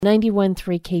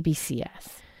91.3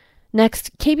 KBCS.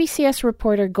 Next, KBCS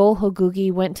reporter Gol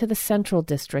Hogugi went to the Central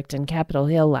District in Capitol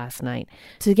Hill last night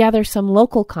to gather some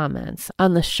local comments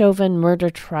on the Chauvin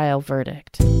murder trial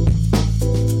verdict.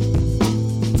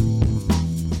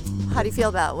 How do you feel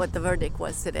about what the verdict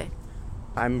was today?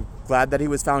 I'm glad that he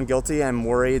was found guilty. I'm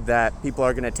worried that people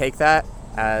are going to take that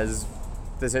as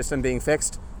the system being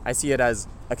fixed. I see it as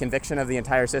a conviction of the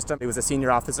entire system. He was a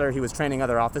senior officer. He was training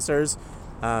other officers.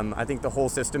 I think the whole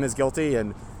system is guilty,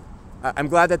 and I'm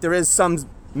glad that there is some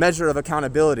measure of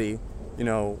accountability,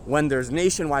 when there's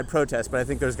nationwide protests, but I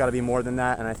think there's got to be more than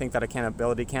that, and I think that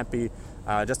accountability can't be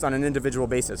just on an individual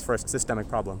basis for a systemic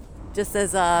problem. Just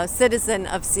as a citizen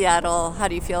of Seattle, how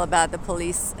do you feel about the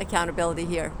police accountability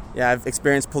here? Yeah, I've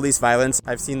experienced police violence.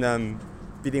 I've seen them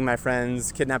beating my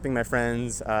friends, kidnapping my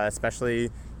friends,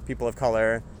 especially people of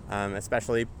color,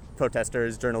 especially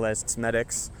protesters, journalists,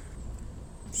 medics,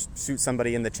 shoot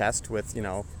somebody in the chest with,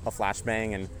 a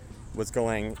flashbang and was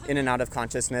going in and out of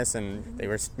consciousness, and they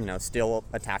were, still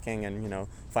attacking and,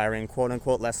 firing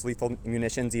quote-unquote less lethal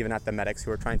munitions even at the medics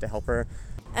who were trying to help her.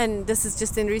 And this is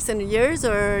just in recent years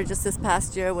or just this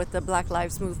past year with the Black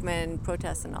Lives Movement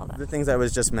protests and all that? The things I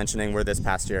was just mentioning were this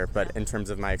past year, but in terms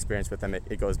of my experience with them,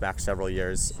 it goes back several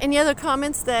years. Any other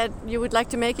comments that you would like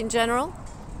to make in general?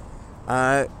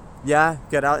 Yeah,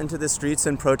 get out into the streets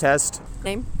and protest.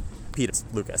 Name? Pete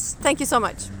Lucas. Thank you so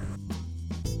much.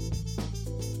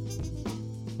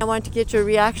 I wanted to get your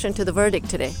reaction to the verdict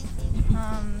today.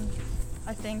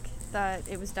 I think that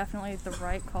it was definitely the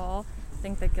right call. I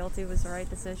think that guilty was the right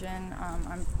decision.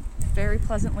 I'm very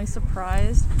pleasantly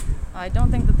surprised. I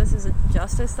don't think that this is a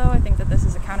justice, though. I think that this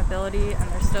is accountability, and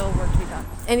there's still work to be done.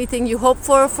 Anything you hope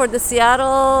for the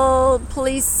Seattle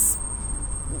police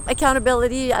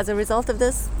accountability as a result of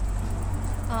this?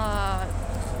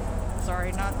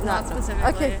 Sorry, not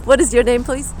specifically. Okay. What is your name,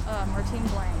 please? Martine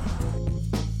Blaine.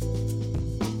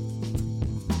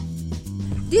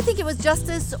 Do you think it was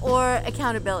justice or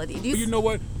accountability? You know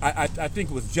what? I think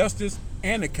it was justice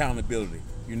and accountability,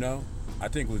 I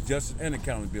think it was justice and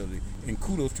accountability. And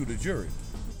kudos to the jury.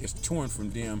 It's torn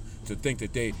from them to think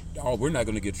that we're not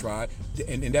going to get tried.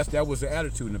 And that was the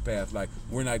attitude in the past. Like,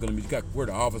 we're not going to be, we're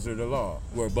the officer of the law.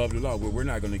 We're above the law. We're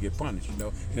not going to get punished,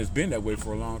 And it's been that way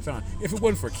for a long time. If it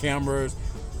wasn't for cameras,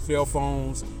 cell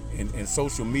phones, and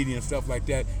social media and stuff like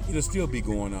that, it'll still be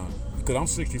going on. Because I'm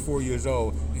 64 years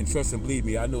old, and trust and believe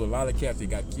me, I know a lot of cats that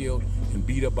got killed and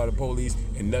beat up by the police,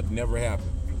 and nothing never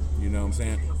happened. You know what I'm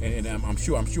saying? And I'm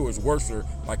sure it's worse,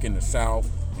 like in the South,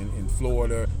 in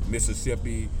Florida,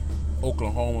 Mississippi,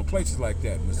 Oklahoma, places like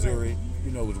that, Missouri.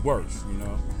 It was worse.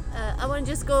 I want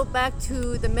to just go back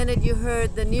to the minute you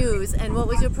heard the news, and what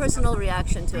was your personal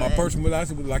reaction to it? My personal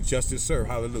reaction was like justice served.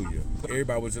 Hallelujah.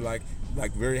 Everybody was like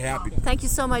very happy. Thank you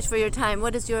so much for your time.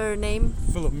 What is your name?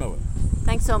 Philip Miller.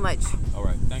 Thanks so much. All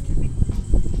right, thank you.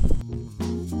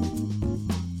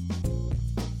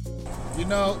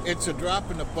 It's a drop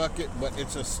in the bucket, but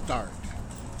it's a start.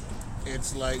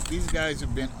 It's like these guys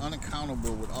have been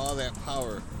unaccountable with all that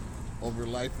power over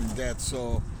life and death.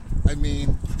 So, it's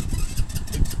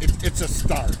a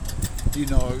start.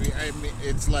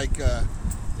 It's like,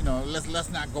 let's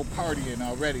not go partying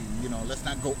already. Let's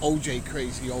not go OJ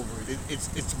crazy over it.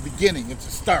 It's a beginning. It's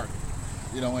a start.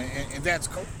 And that's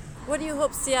cool. What do you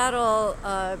hope Seattle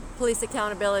police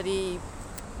accountability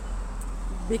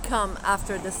become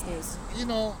after this news?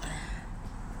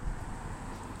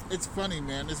 It's funny,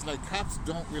 man. It's like cops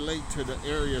don't relate to the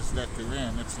areas that they're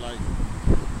in. It's like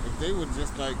if they would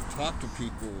just talk to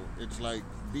people. It's like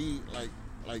be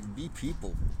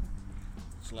people.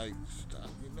 It's like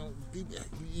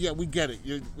we get it.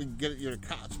 We get it. You're the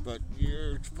cops, but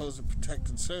you're supposed to protect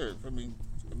and serve.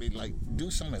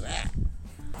 Do some of that.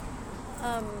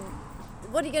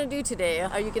 What are you going to do today?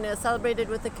 Are you going to celebrate it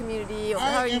with the community? Or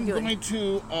how are you doing? I am going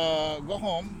to go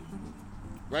home,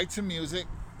 write some music,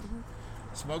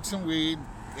 smoke some weed,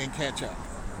 and catch up.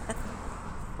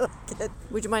 Okay.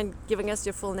 Would you mind giving us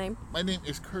your full name? My name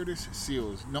is Curtis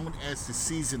Seals, known as The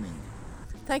Seasoning.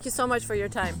 Thank you so much for your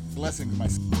time. Blessings, my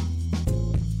son.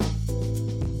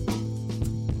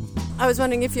 I was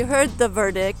wondering if you heard the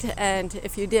verdict, and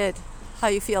if you did, how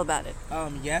you feel about it.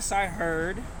 Yes, I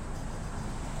heard.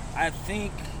 I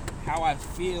think how I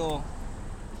feel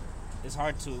is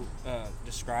hard to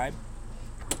describe.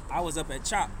 I was up at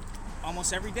CHOP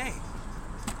almost every day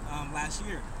last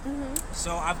year. Mm-hmm.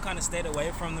 So I've kind of stayed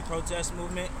away from the protest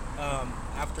movement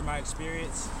after my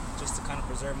experience, just to kind of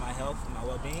preserve my health and my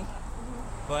well-being.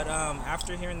 Mm-hmm. But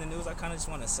after hearing the news, I kind of just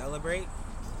want to celebrate.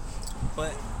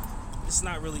 But it's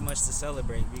not really much to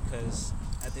celebrate, because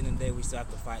at the end of the day, we still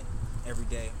have to fight every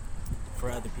day for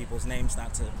other people's names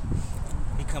not to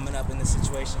be coming up in this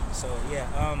situation. So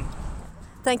yeah,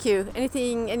 Thank you.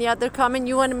 Any other comment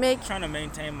you want to make? trying to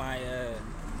maintain my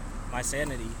my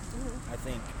sanity, I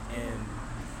think, and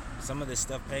some of this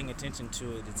stuff, paying attention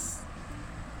to it, it's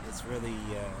really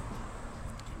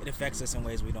it affects us in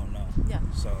ways we don't know. Yeah.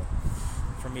 So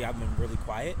for me, I've been really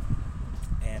quiet,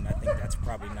 and I think that's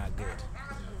probably not good.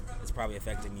 It's probably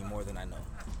affecting me more than I know,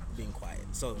 being quiet.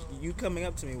 So you coming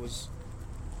up to me was,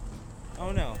 I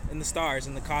don't know, in the stars,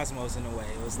 in the cosmos in a way.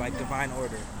 It was like divine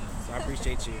order. So I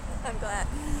appreciate you. I'm glad.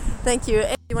 Thank you.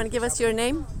 And you want to give us your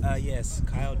name? Yes,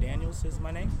 Kyle Daniels is my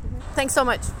name. Thanks so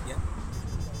much. Yeah.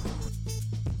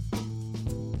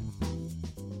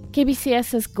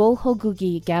 KBCS's Gol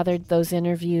Hogugi gathered those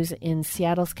interviews in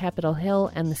Seattle's Capitol Hill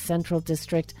and the Central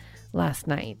District last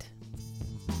night.